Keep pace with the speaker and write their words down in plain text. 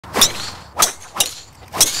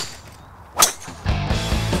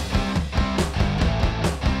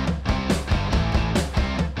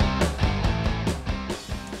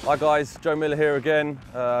Hi guys, Joe Miller here again,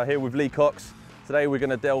 here with Lee Cox. Today we're going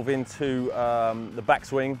to delve into the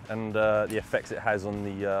backswing and the effects it has on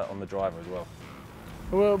the driver as well.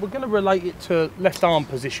 Well, we're going to relate it to left arm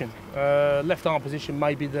position. Left arm position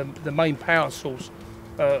may be the main power source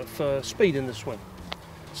for speed in the swing.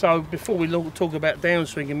 So before we talk about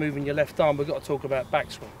downswing and moving your left arm, we've got to talk about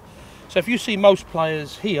backswing. So if you see most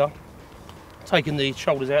players here, taking the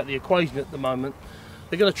shoulders out of the equation at the moment,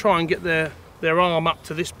 they're going to try and get their arm up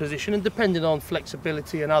to this position, and depending on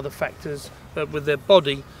flexibility and other factors with their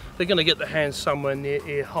body, they're going to get the hands somewhere near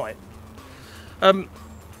ear height. When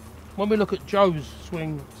we look at Joe's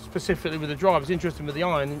swing specifically with the driver, it's interesting with the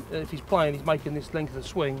iron, if he's playing, he's making this length of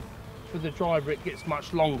swing. With the driver it gets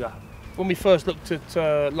much longer. When we first looked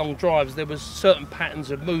at long drives, there was certain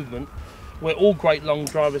patterns of movement where all great long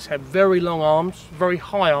drivers have very long arms, very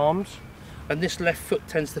high arms, and this left foot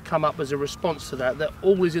tends to come up as a response to that. They're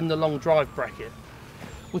always in the long drive bracket.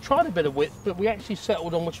 We tried a bit of width, but we actually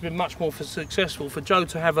settled on, which has been much more successful, for Joe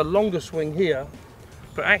to have a longer swing here,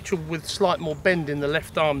 but actually with slight more bend in the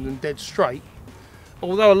left arm than dead straight.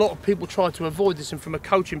 Although a lot of people try to avoid this, and from a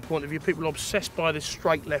coaching point of view, people are obsessed by this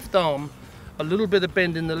straight left arm. A little bit of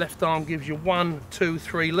bend in the left arm gives you 1, 2,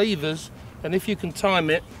 3 levers, and if you can time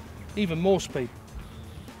it, even more speed.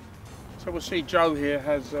 So we'll see Joe here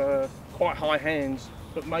has quite high hands,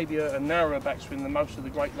 but maybe a narrower backswing than most of the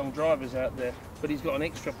great long drivers out there. But he's got an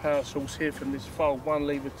extra power source here from this fold, 1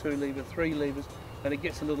 lever, 2 lever, 3 levers, and it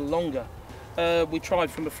gets a little longer. We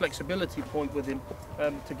tried from a flexibility point with him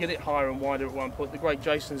to get it higher and wider at one point. The great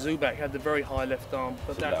Jason Zubak had the very high left arm,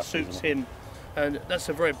 but that suits him, and that's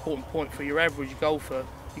a very important point for your average golfer.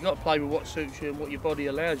 You've got to play with what suits you and what your body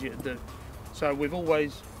allows you to do. So we've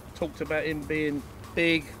always talked about him being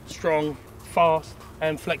big, strong, fast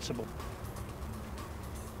and flexible.